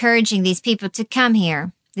 They are encouraging these people to come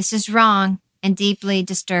here. This is wrong and deeply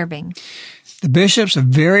disturbing. The bishops are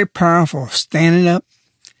very powerful, standing up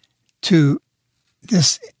to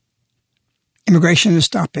this immigration to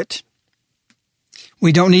stop it.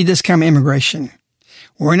 We don't need this kind of immigration.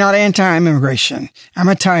 We're not anti-immigration. I'm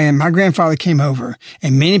Italian. My grandfather came over,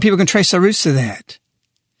 and many people can trace their roots to that.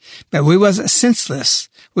 But we wasn't senseless.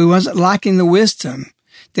 We wasn't lacking the wisdom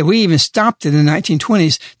that we even stopped it in the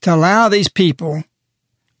 1920s to allow these people,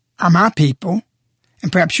 my people,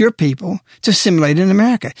 and perhaps your people, to assimilate in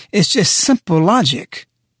America. It's just simple logic.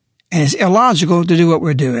 And it's illogical to do what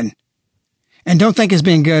we're doing. And don't think it's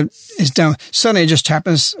being good. It's done. Suddenly it just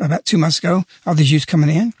happens about 2 months ago, all these youth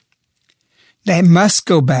coming in. They must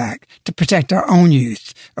go back to protect our own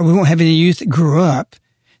youth, or we won't have any youth that grew up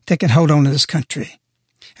that can hold on to this country.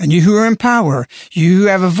 And you who are in power, you who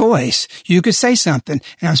have a voice, you could say something.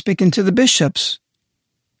 And I'm speaking to the bishops.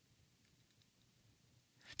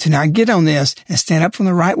 To not get on this and stand up from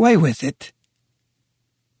the right way with it.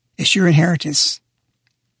 It's your inheritance.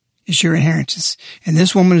 It's your inheritance. And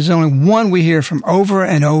this woman is only one we hear from over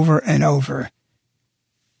and over and over.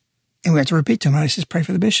 And we have to repeat to them, I just pray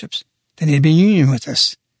for the bishops. They need to be in union with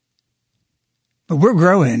us. But we're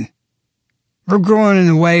growing. We're growing in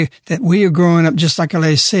a way that we are growing up, just like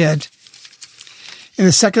I said in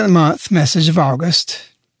the second month message of August.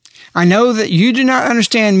 I know that you do not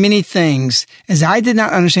understand many things, as I did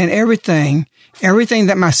not understand everything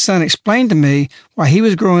that my son explained to me while he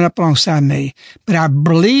was growing up alongside me. But I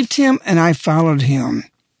believed him and I followed him.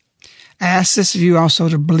 I ask this of you also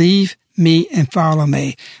to believe me and follow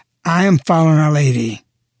me. I am following Our Lady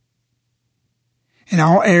in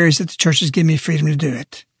all areas that the church has given me freedom to do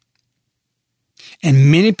it.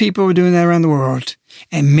 And many people are doing that around the world.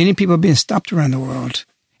 And many people are being stopped around the world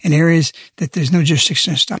in areas that there's no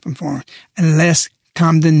jurisdiction to stop them for unless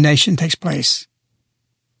condemnation takes place.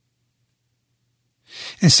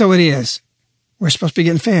 And so it is. We're supposed to be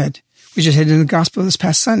getting fed. We just had in the gospel this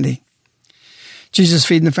past Sunday. Jesus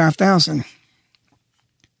feeding the 5,000.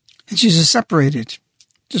 And Jesus separated.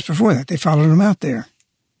 Just before that, they followed him out there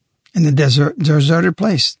in the deserted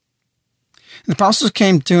place. And the apostles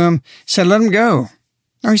came to him, said, let him go.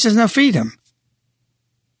 No, he says, no, feed him.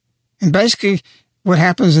 And basically, what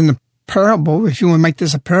happens in the parable, if you want to make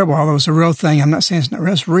this a parable, although it's a real thing, I'm not saying it's not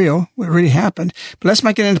real, it's real, what really happened, but let's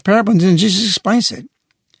make it into a parable, and then Jesus explains it.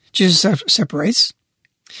 Jesus separates.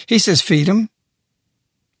 He says, feed him.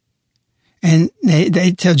 And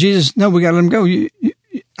they tell Jesus, no, we got to let him go.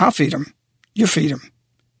 I'll feed him. You feed him.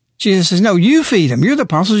 Jesus says, no, you feed him. You're the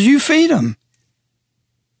apostles. You feed him.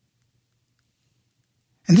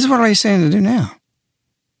 And this is what he's saying to do now.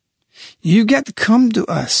 You got to come to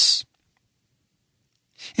us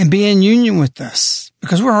and be in union with us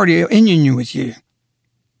because we're already in union with you.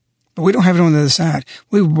 But we don't have it on the other side.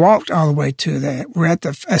 We walked all the way to that. We're at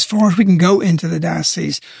as far as we can go into the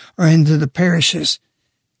diocese or into the parishes.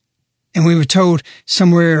 And we were told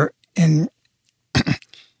somewhere in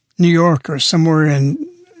New York or somewhere in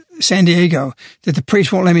San Diego that the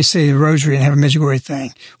priest won't let me say the rosary and have a Medjugorje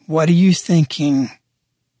thing. What are you thinking?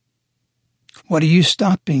 What are you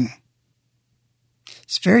stopping?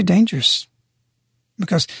 It's very dangerous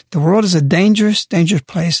because the world is a dangerous, dangerous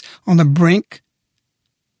place on the brink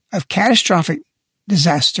of catastrophic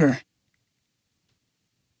disaster.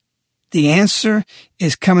 The answer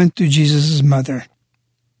is coming through Jesus' mother.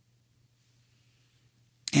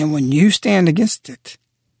 And when you stand against it,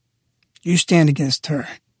 you stand against her.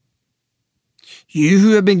 You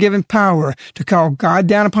who have been given power to call God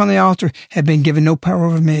down upon the altar have been given no power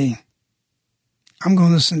over me. I'm going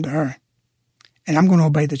to listen to her. And I'm going to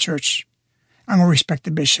obey the church. I'm going to respect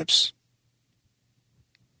the bishops.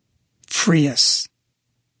 Free us.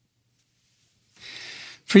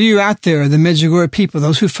 For you out there, the Medjugorje people,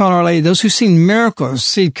 those who follow Our Lady, those who've seen miracles,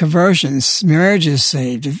 see conversions, marriages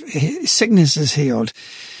saved, sicknesses healed,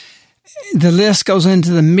 the list goes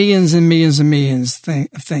into the millions and millions and millions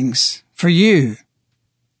of things. For you,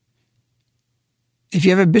 if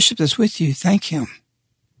you have a bishop that's with you, thank him.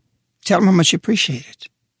 Tell him how much you appreciate it.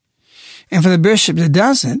 And for the bishop that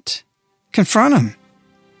doesn't, confront him.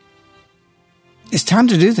 It's time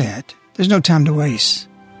to do that. There's no time to waste.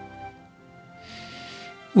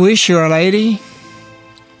 Wish you, Our Lady.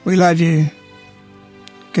 We love you.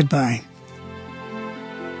 Goodbye.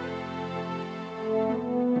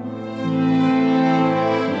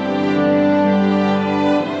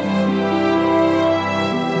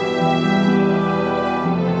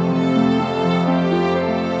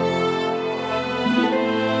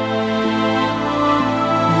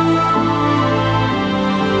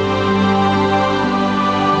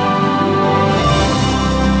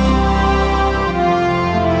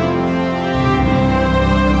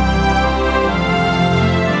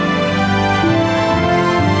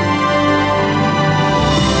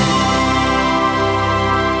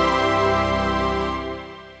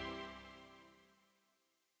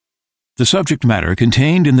 The subject matter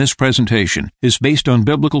contained in this presentation is based on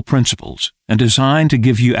biblical principles and designed to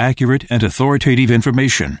give you accurate and authoritative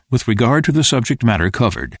information with regard to the subject matter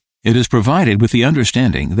covered. It is provided with the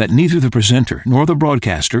understanding that neither the presenter nor the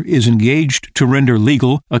broadcaster is engaged to render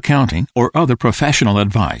legal, accounting, or other professional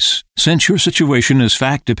advice. Since your situation is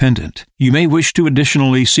fact-dependent, you may wish to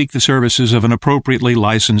additionally seek the services of an appropriately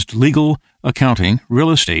licensed legal, accounting,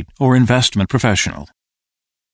 real estate, or investment professional.